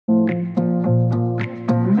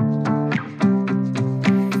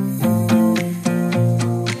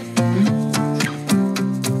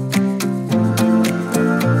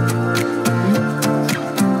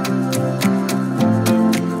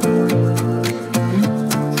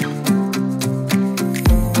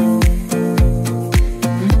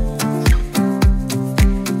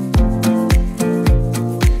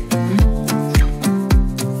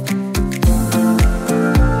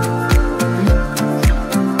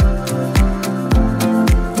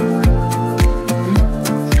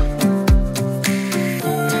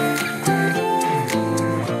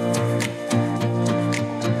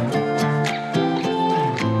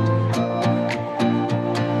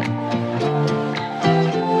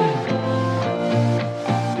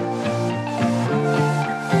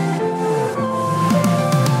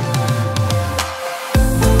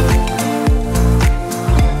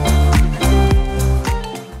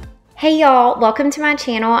Hey y'all, welcome to my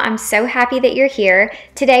channel. I'm so happy that you're here.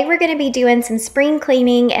 Today we're going to be doing some spring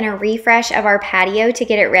cleaning and a refresh of our patio to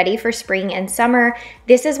get it ready for spring and summer.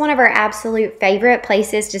 This is one of our absolute favorite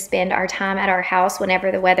places to spend our time at our house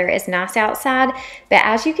whenever the weather is nice outside. But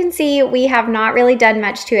as you can see, we have not really done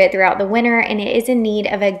much to it throughout the winter and it is in need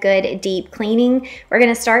of a good deep cleaning. We're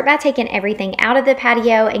going to start by taking everything out of the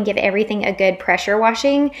patio and give everything a good pressure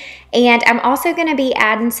washing. And I'm also going to be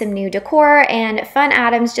adding some new decor and fun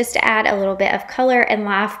items just to add a little bit of color and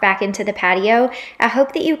life back into the patio. I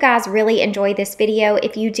hope that you guys really enjoy this video.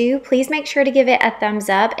 If you do, please make sure to give it a thumbs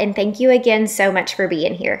up, and thank you again so much for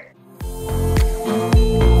being here.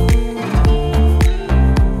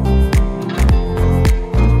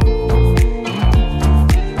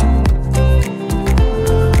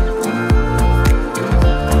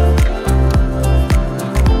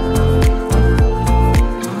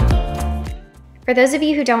 For those of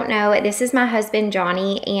you who don't know, this is my husband,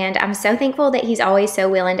 Johnny, and I'm so thankful that he's always so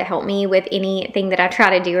willing to help me with anything that I try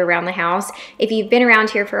to do around the house. If you've been around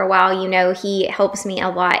here for a while, you know he helps me a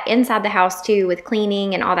lot inside the house too with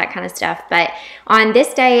cleaning and all that kind of stuff. But on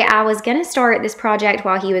this day, I was gonna start this project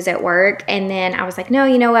while he was at work, and then I was like, no,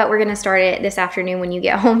 you know what, we're gonna start it this afternoon when you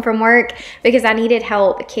get home from work, because I needed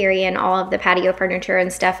help carrying all of the patio furniture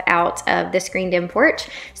and stuff out of the screened-in porch.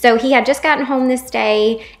 So he had just gotten home this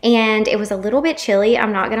day, and it was a little bit chilly,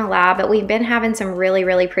 I'm not gonna lie, but we've been having some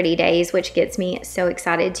really pretty days, which gets me so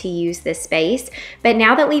excited to use this space. But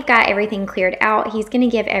now that we've got everything cleared out, he's gonna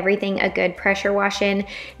give everything a good pressure washing.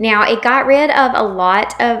 Now, it got rid of a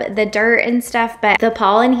lot of the dirt and stuff, but the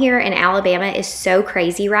pollen here in Alabama is so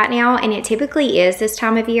crazy right now, and it typically is this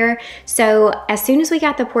time of year. So as soon as we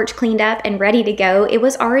got the porch cleaned up and ready to go, it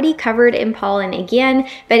was already covered in pollen again,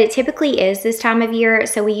 but it typically is this time of year.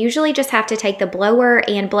 So we usually just have to take the blower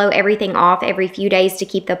and blow everything off every few days to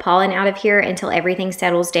keep the pollen out of here until everything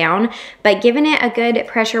settles down. But giving it a good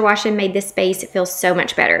pressure washing made this space feel so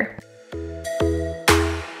much better.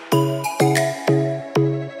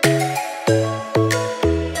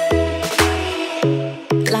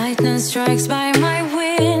 Lightning strikes by my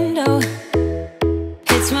window,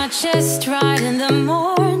 hits my chest right in the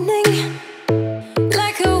morning,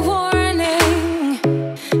 like a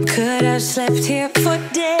warning. Could have slept here for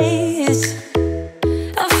days.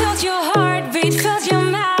 I felt your heartbeat, felt your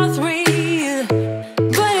mouth breathe,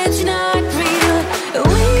 but it's not real.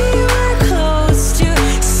 We were close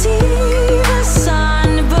to see the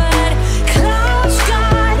sun, but clouds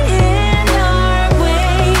got in our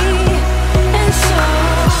way, and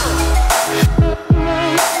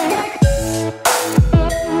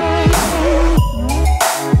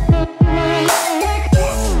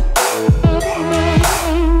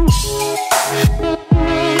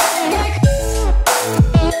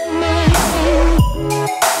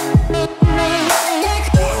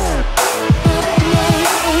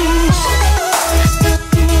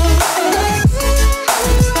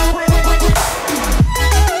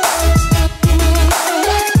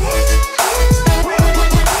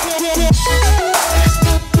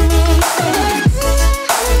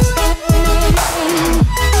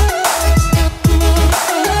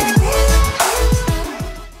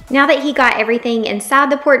Now that he got everything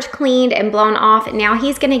inside the porch cleaned and blown off, now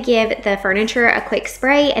he's gonna give the furniture a quick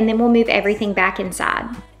spray, and then we'll move everything back inside.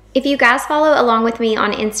 If you guys follow along with me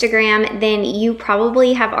on Instagram, then you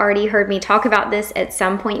probably have already heard me talk about this at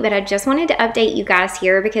some point, but I just wanted to update you guys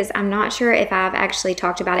here because I'm not sure if I've actually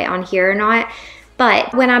talked about it on here or not.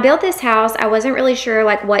 But when I built this house, I wasn't really sure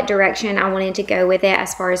like what direction I wanted to go with it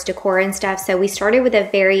as far as decor and stuff. So we started with a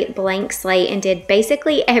very blank slate and did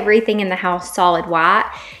basically everything in the house solid white.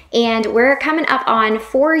 And we're coming up on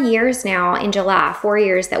 4 years now in July, 4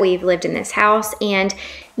 years that we've lived in this house. And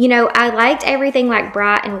you know, I liked everything like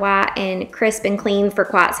bright and white and crisp and clean for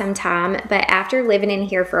quite some time. But after living in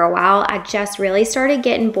here for a while, I just really started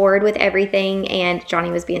getting bored with everything, and Johnny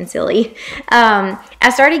was being silly. I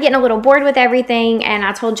started getting a little bored with everything, and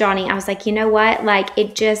I told Johnny, I was like, you know what? Like,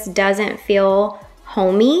 it just doesn't feel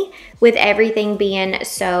homey with everything being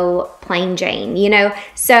so plain Jane, you know?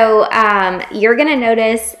 So you're gonna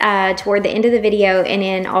notice toward the end of the video and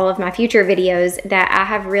in all of my future videos that I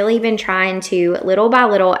have really been trying to little by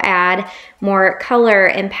little add more color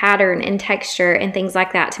and pattern and texture and things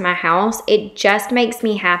like that to my house. It just makes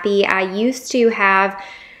me happy. I used to have,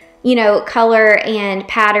 you know, color and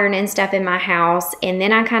pattern and stuff in my house, and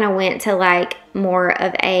then I kind of went to like more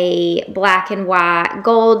of a black and white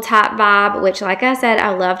gold type vibe, which like I said,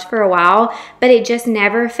 I loved for a while, but it just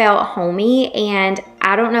never felt homey. And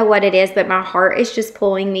I don't know what it is, but my heart is just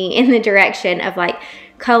pulling me in the direction of like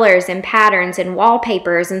colors and patterns and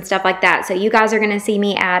wallpapers and stuff like that. So you guys are gonna see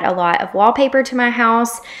me add a lot of wallpaper to my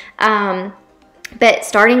house. But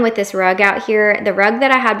starting with this rug out here, the rug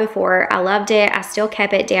that I had before, I loved it. I still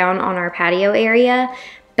kept it down on our patio area.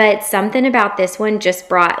 But something about this one just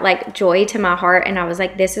brought like joy to my heart, and I was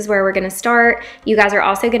like, this is where we're gonna start. You guys are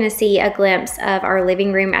also gonna see a glimpse of our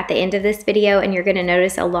living room at the end of this video, and you're gonna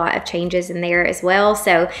notice a lot of changes in there as well.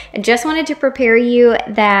 So I just wanted to prepare you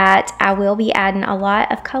that I will be adding a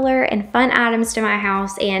lot of color and fun items to my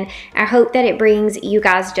house, and I hope that it brings you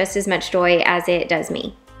guys just as much joy as it does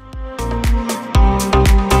me.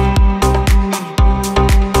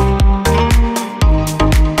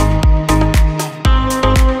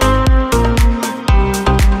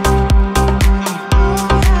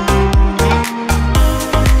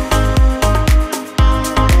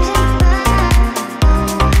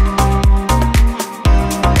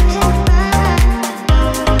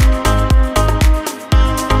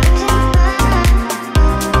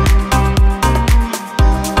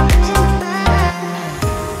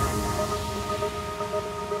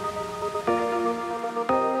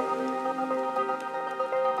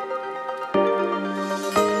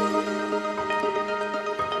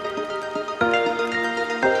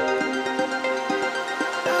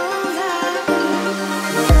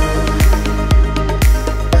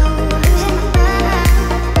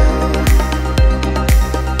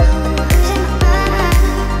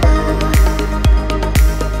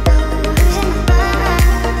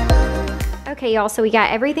 Okay, y'all, so we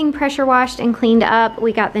got everything pressure washed and cleaned up.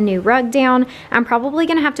 We got the new rug down. I'm probably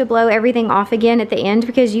gonna have to blow everything off again at the end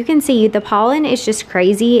because you can see the pollen is just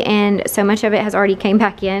crazy and so much of it has already came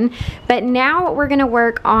back in. But now we're gonna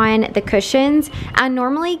work on the cushions. I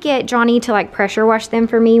normally get Johnny to like pressure wash them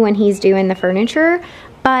for me when he's doing the furniture,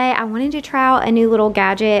 but I wanted to try out a new little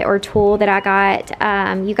gadget or tool that I got.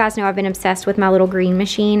 You guys know I've been obsessed with my little green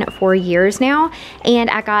machine for years now, and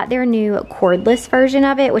I got their new cordless version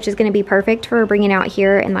of it, which is gonna be perfect for bringing out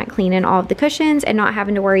here and like cleaning all of the cushions and not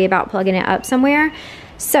having to worry about plugging it up somewhere.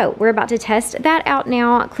 So we're about to test that out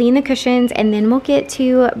now, clean the cushions, and then we'll get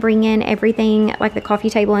to bringing everything like the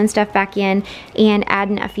coffee table and stuff back in and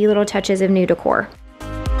adding a few little touches of new decor.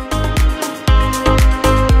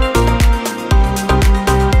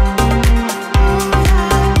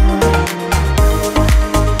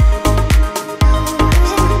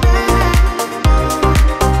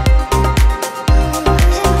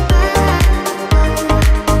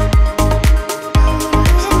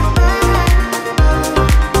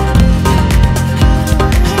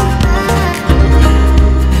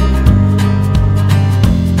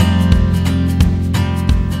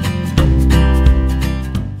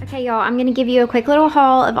 I'm going to give you a quick little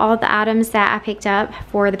haul of all of the items that I picked up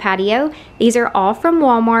for the patio. These are all from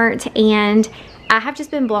Walmart, and I have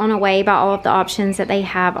just been blown away by all of the options that they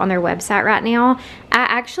have on their website right now. I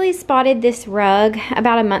actually spotted this rug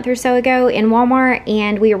about a month or so ago in Walmart,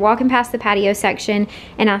 and we were walking past the patio section,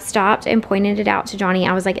 and I stopped and pointed it out to Johnny.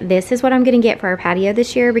 I was like, this is what I'm gonna get for our patio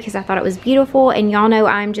this year because I thought it was beautiful, and y'all know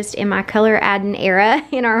I'm just in my color adding era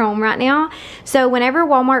in our home right now. So whenever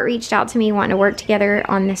Walmart reached out to me wanting to work together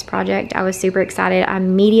on this project, I was super excited. I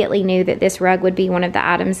immediately knew that this rug would be one of the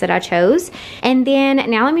items that I chose. And then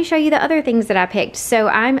now let me show you the other things that I picked. So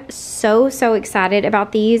I'm so excited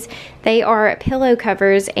about these. They are pillow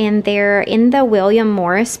covers, and they're in the William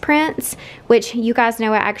Morris prints, which you guys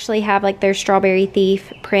know I actually have like their Strawberry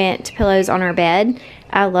Thief print pillows on our bed.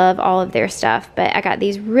 I love all of their stuff, but I got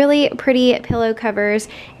these really pretty pillow covers,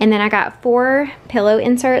 and then I got 4 pillow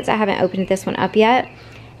inserts. I haven't opened this one up yet.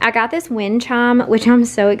 I got this wind chime, which I'm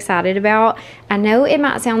so excited about. I know it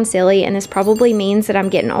might sound silly, and this probably means that I'm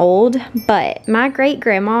getting old, but my great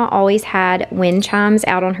grandma always had wind chimes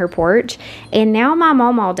out on her porch, and now my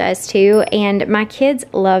mama does too, and my kids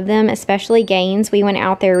love them, especially Gaines. We went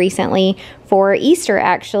out there recently for Easter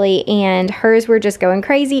actually, and hers were just going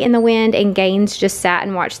crazy in the wind, and Gaines just sat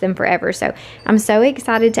and watched them forever. So I'm so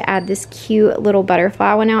excited to add this cute little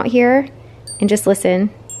butterfly one out here, and just listen.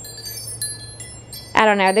 I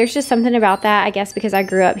don't know, there's just something about that, I guess because I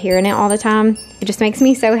grew up hearing it all the time. It just makes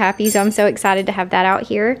me so happy, so I'm so excited to have that out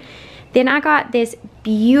here. Then I got this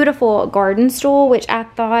beautiful garden stool, which I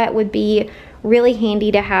thought would be really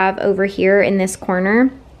handy to have over here in this corner.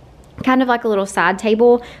 Kind of like a little side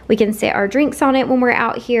table. We can sit our drinks on it when we're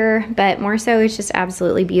out here, but more so it's just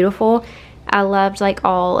absolutely beautiful. I loved like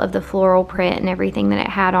all of the floral print and everything that it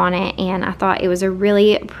had on it, and I thought it was a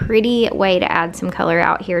really pretty way to add some color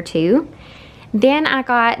out here too. Then I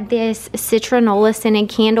got this citrinola scented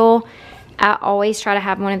candle. I always try to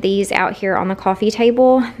have one of these out here on the coffee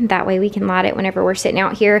table. That way we can light it whenever we're sitting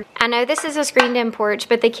out here. I know this is a screened-in porch,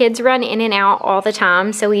 but the kids run in and out all the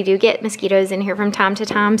time, so we do get mosquitoes in here from time to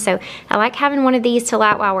time. So I like having one of these to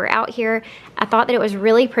light while we're out here. I thought that it was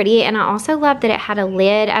really pretty, and I also love that it had a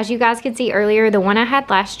lid. As you guys could see earlier, the one I had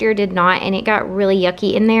last year did not, and it got really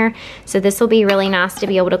yucky in there. So this will be really nice to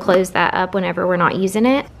be able to close that up whenever we're not using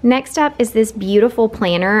it. Next up is this beautiful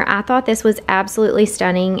planter. I thought this was absolutely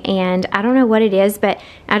stunning, and I don't know what it is, but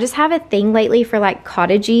I just have a thing lately for like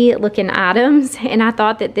cottagey looking items, and I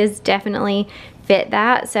thought that this definitely fit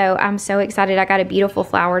that. So I'm so excited. I got a beautiful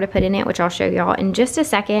flower to put in it, which I'll show y'all in just a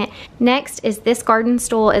second. Next is this garden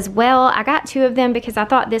stool as well. I got 2 of them because I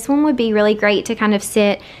thought this one would be really great to kind of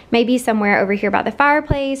sit maybe somewhere over here by the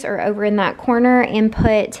fireplace or over in that corner and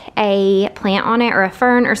put a plant on it or a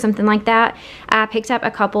fern or something like that. I picked up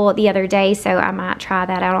a couple the other day, so I might try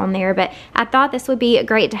that out on there, but I thought this would be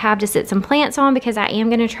great to have to sit some plants on because I am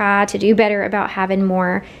going to try to do better about having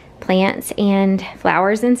more plants and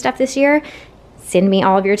flowers and stuff this year. Send me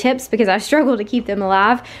all of your tips because I struggle to keep them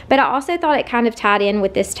alive. But I also thought it kind of tied in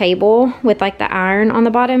with this table with like the iron on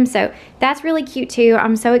the bottom. So that's really cute too.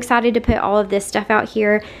 I'm so excited to put all of this stuff out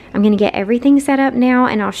here. I'm gonna get everything set up now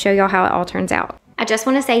and I'll show y'all how it all turns out. I just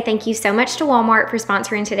want to say thank you so much to Walmart for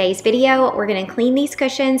sponsoring today's video. We're gonna clean these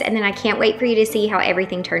cushions and then I can't wait for you to see how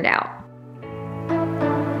everything turned out.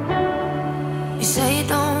 You say you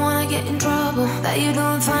don't wanna get in trouble, that you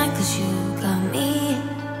doing fine cause you got me.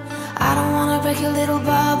 I don't wanna break your little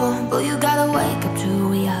bubble, but you gotta wake up to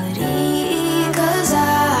reality. Cause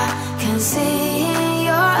I can see in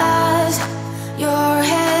your eyes, your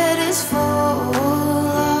head is full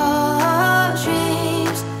of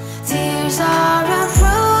dreams. Tears are a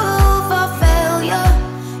proof of failure,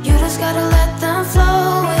 you just gotta let them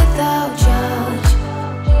flow without judge.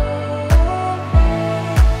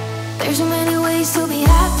 There's so many ways to be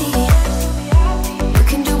happy, you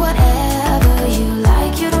can do whatever you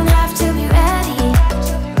like, you don't have to be ready,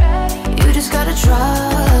 you just gotta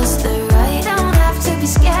trust the right, don't have to be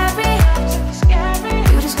scary,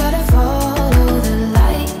 you just gotta follow the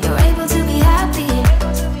light, you're able to be happy,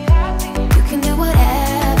 you can do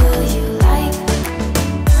whatever you like,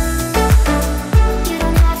 you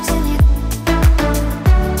don't have to be ready,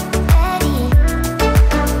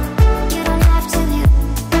 you don't have to be.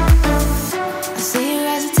 I see you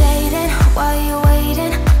hesitating while you're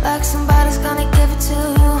waiting, like somebody's gonna give it to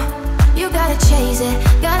you. You gotta chase it,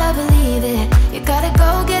 gotta believe it, you gotta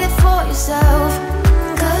go get it for yourself.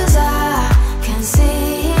 Cause I can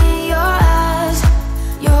see in your eyes,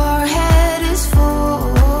 your head is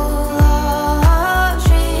full of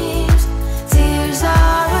dreams. Tears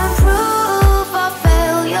are a proof of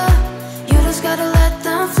failure, you just gotta let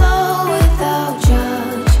them flow without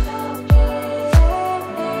judge.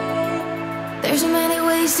 There's so many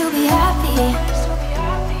ways to be happy,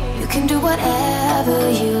 you can do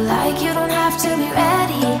whatever you like, you don't have to be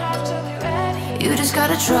ready, you just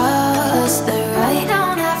gotta trust the right,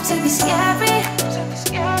 don't have to be scary,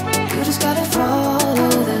 you just gotta follow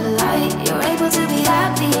the light, you're able to be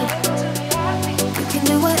happy, you can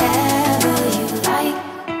do whatever you like,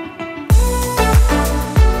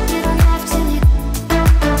 you don't have to be ready,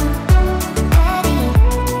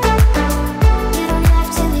 you don't have to be.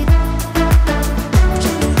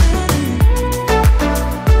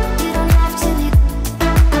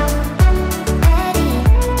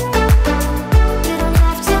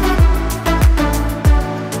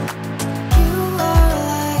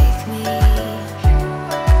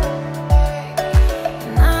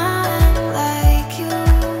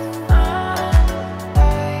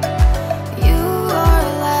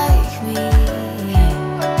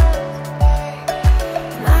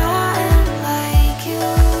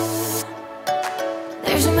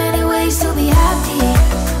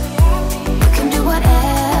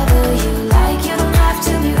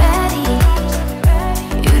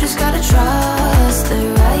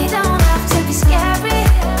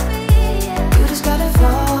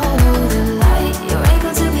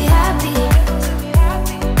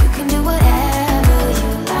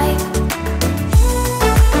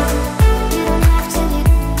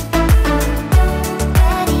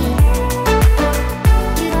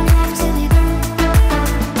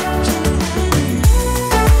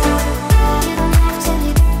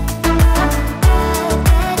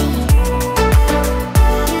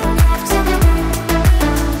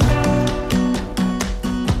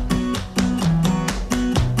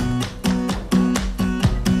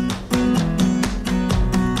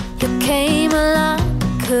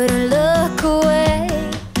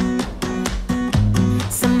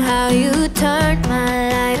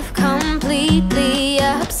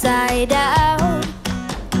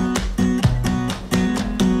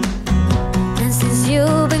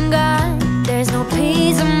 You've been gone.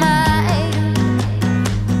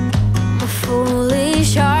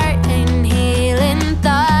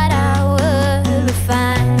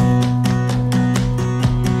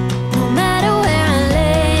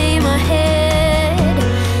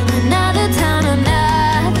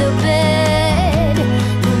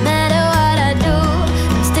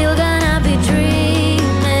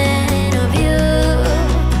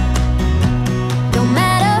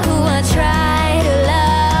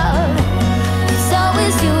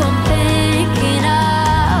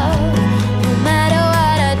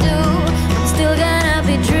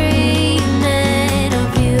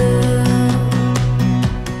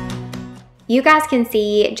 You guys can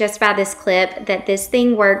see just by this clip that this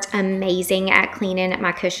thing worked amazing at cleaning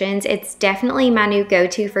my cushions. It's definitely my new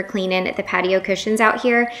go-to for cleaning the patio cushions out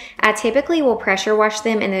here. I typically will pressure wash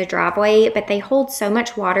them in the driveway, but they hold so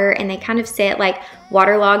much water and they kind of sit like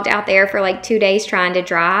waterlogged out there for like 2 days trying to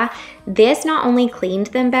dry. This not only cleaned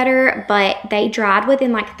them better, but they dried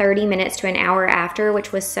within like 30 minutes to an hour after,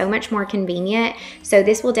 which was so much more convenient. So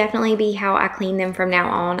this will definitely be how I clean them from now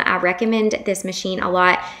on. I recommend this machine a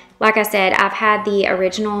lot. Like I said, I've had the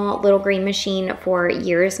original little green machine for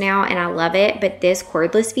years now and I love it, but this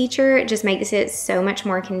cordless feature just makes it so much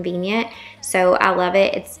more convenient. So I love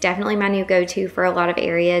it. It's definitely my new go-to for a lot of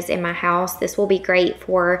areas in my house. This will be great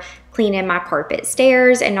for cleaning my carpet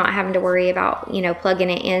stairs and not having to worry about, you know,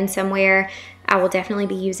 plugging it in somewhere. I will definitely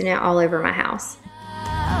be using it all over my house.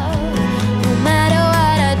 No matter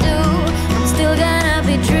what I do, I'm still gonna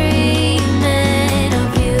be dreaming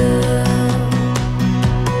of you.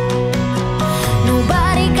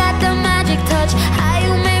 Nobody got the magic touch, how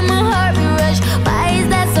you make my heart rush. Why is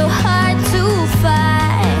that so hard to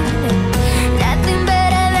find? Nothing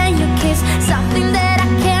better than your kiss, something that I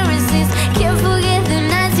can't resist. Can't forget the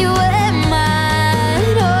nights you were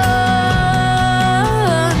mine. Oh,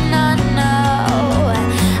 no, no.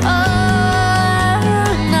 Oh,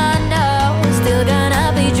 no, no. Still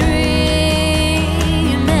gonna be dreaming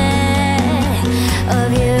of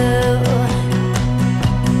you.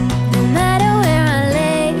 No matter where I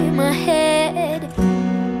lay my head,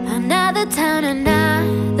 another town,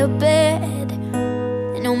 another bed.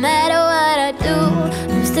 And no matter what I do,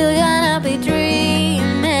 I'm still gonna be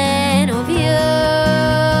dreaming of you.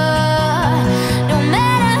 No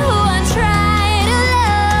matter who I try to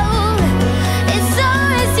love, it's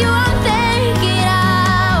always you I'm thinking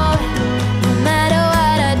of. No matter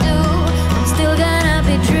what I do, I'm still gonna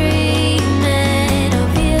be dreaming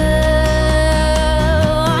of you.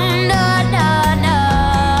 No, no, no.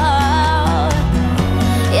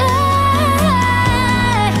 Yeah,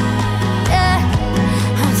 yeah.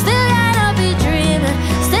 I'm still gonna be dreaming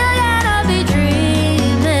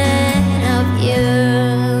of you.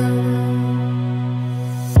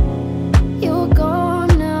 You're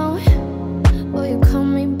gone now, but you're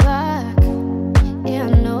coming back. Yeah, I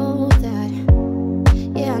know that.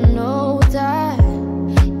 Yeah, I know that.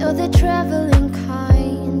 You're the traveling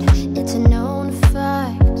kind. It's a known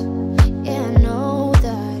fact. Yeah, I know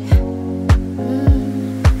that.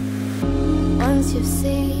 Once you've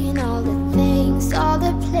seen all the things, all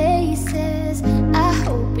the places, I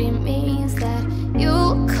hope it means that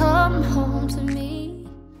you'll come home to me.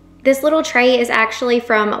 This little tray is actually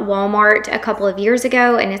from Walmart a couple of years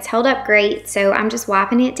ago and it's held up great. So I'm just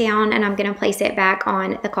wiping it down and I'm gonna place it back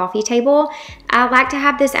on the coffee table. I like to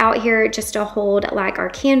have this out here just to hold like our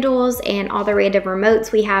candles and all the random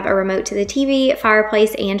remotes. We have a remote to the TV,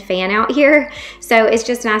 fireplace, and fan out here. So it's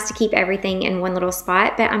just nice to keep everything in one little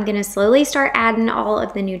spot, but I'm gonna slowly start adding all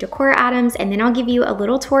of the new decor items and then I'll give you a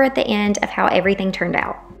little tour at the end of how everything turned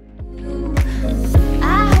out.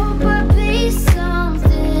 I hope I'll be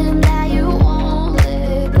something that you won't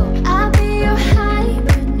let go. I'll be your high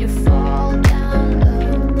when you fall down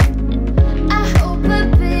low. I hope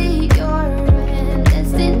I'll be your end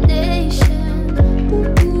destination.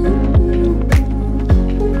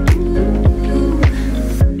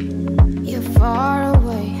 You're far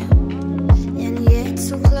away and yet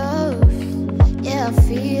so close. Yeah, I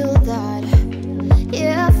feel that.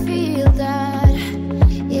 Yeah, I feel that.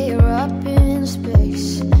 Yeah, you're up in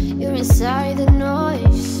space. You're inside the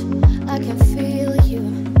noise. I can feel you.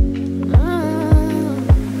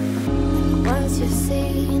 Once you've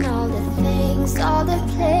seen all the things, all the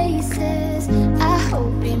places, I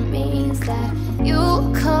hope it means that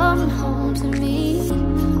you'll come home to me.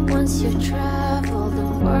 Once you've traveled the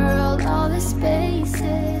world, all the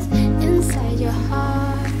spaces inside your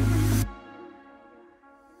heart.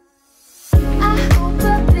 I hope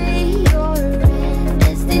I'll be your end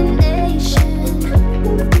destination.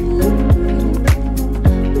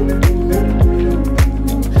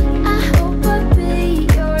 I hope I'll be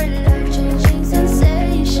your life-changing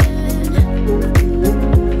sensation.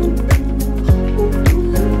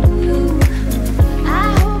 I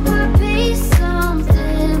hope I'll be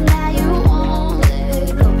something that you won't let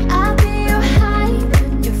go. I'll be your high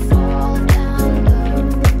when you fall down low.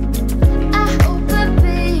 I hope I'll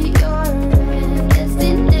be your end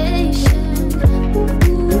destination.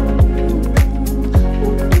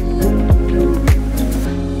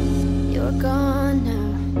 You're gone now,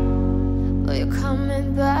 but you're coming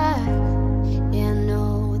back. Yeah, I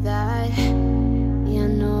know that. Yeah, I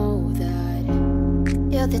know that.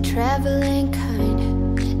 You're the traveling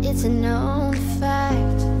kind. It's a known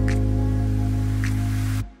fact.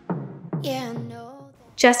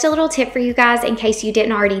 Just a little tip for you guys in case you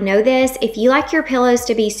didn't already know this. If you like your pillows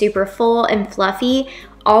to be super full and fluffy,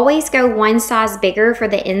 always go one size bigger for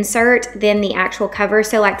the insert than the actual cover.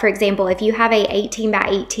 So like for example, if you have a 18 by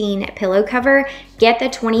 18 pillow cover, get the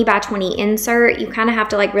 20 by 20 insert. You kind of have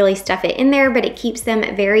to like really stuff it in there, but it keeps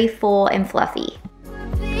them very full and fluffy.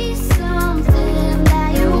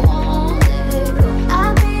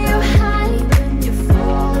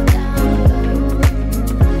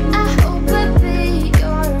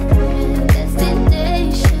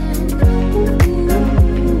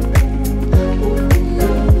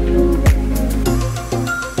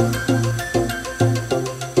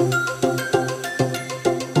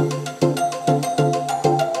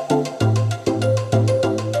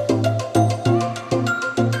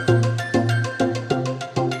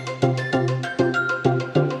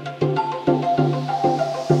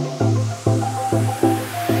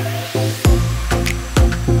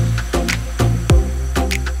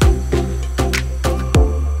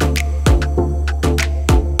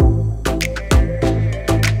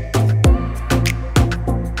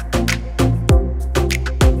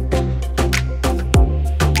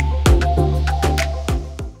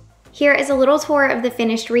 Here is a little tour of the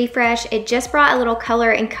finished refresh. It just brought a little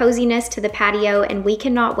color and coziness to the patio, and we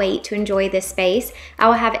cannot wait to enjoy this space. I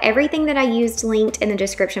will have everything that I used linked in the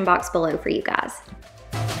description box below for you guys.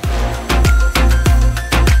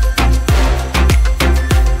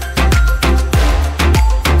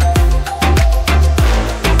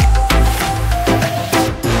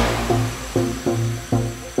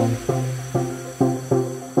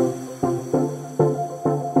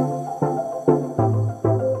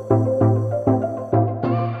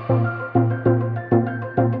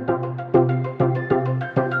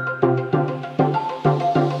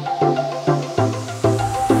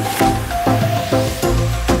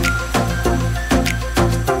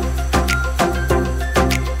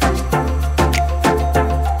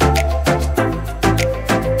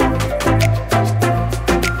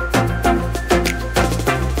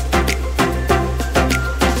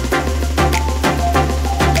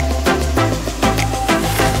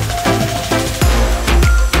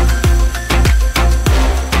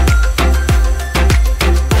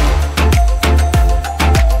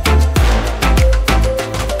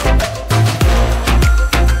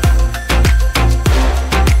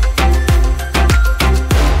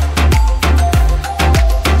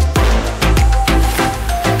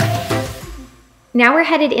 Now we're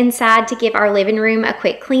headed inside to give our living room a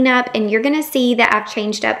quick cleanup, and you're gonna see that I've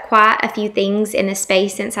changed up quite a few things in the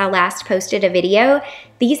space since I last posted a video.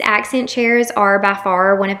 These accent chairs are by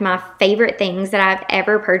far one of my favorite things that I've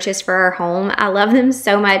ever purchased for our home. I love them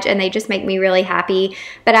so much and they just make me really happy.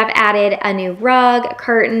 But I've added a new rug,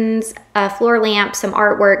 curtains, a floor lamp, some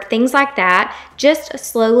artwork, things like that. Just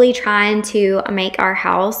slowly trying to make our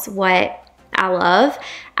house what I love.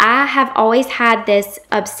 I have always had this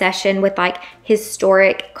obsession with like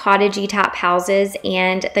historic cottagey type houses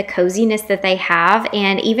and the coziness that they have.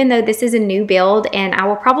 And even though this is a new build and I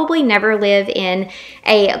will probably never live in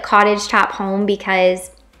a cottage type home because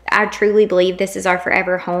I truly believe this is our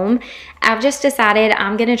forever home, I've just decided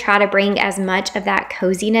I'm gonna try to bring as much of that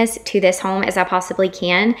coziness to this home as I possibly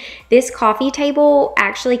can. This coffee table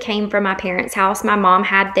actually came from my parents' house. My mom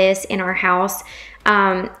had this in our house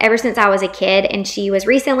ever since I was a kid, and she was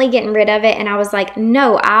recently getting rid of it, and I was like,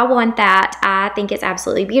 no, I want that. I think it's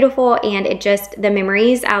absolutely beautiful, and it just, the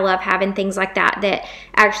memories, I love having things like that that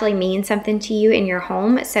actually mean something to you in your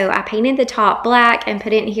home. So I painted the top black and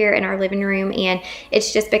put it in here in our living room, and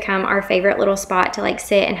it's just become our favorite little spot to like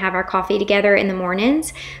sit and have our coffee together in the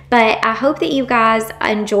mornings. But I hope that you guys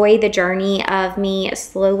enjoy the journey of me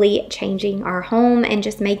slowly changing our home and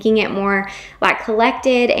just making it more like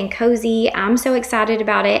collected and cozy. I'm so excited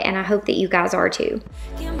about it, and I hope that you guys are too.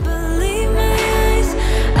 Can't believe my eyes.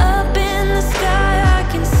 Up in the sky,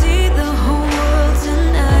 I can see the whole world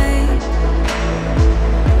tonight.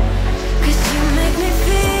 'Cause you make me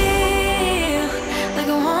feel like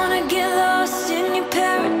I wanna get lost in your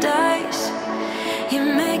paradise. You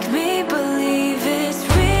make me believe it's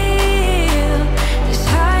real. It's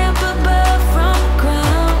high up above from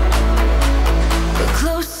ground, but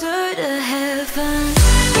closer to heaven.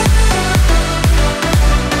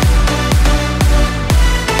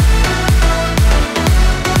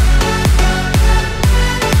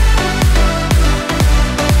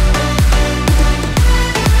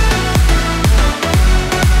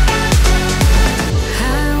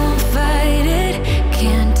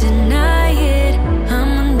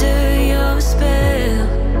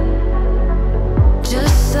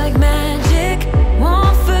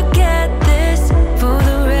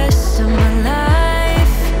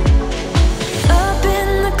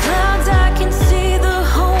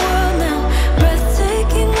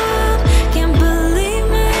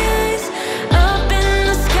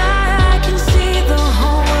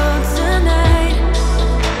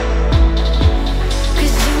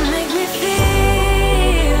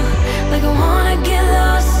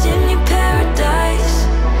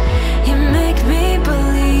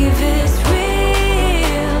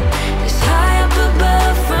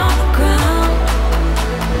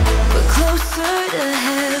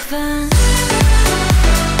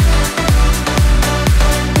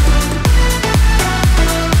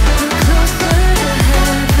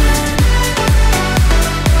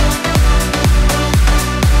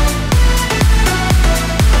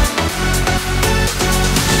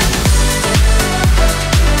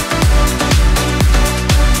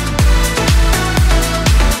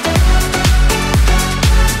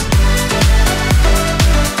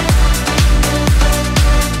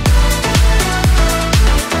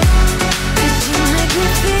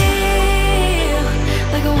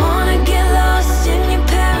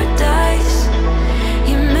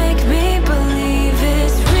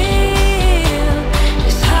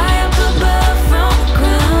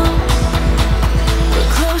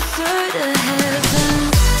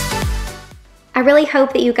 really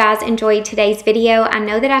hope that you guys enjoyed today's video. I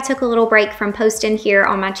know that I took a little break from posting here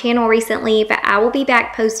on my channel recently, but I will be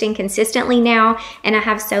back posting consistently now, and I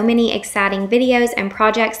have so many exciting videos and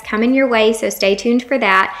projects coming your way, so stay tuned for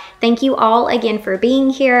that. Thank you all again for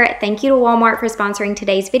being here. Thank you to Walmart for sponsoring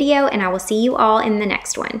today's video, and I will see you all in the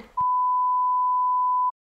next one.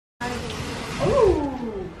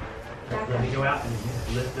 Ooh. Let me go out and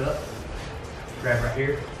just lift up. Grab right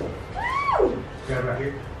here. Woo! Grab right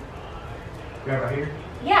here. Grab right here.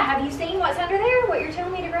 Yeah, have you seen what's under there? What you're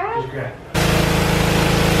telling me to grab? Just grab.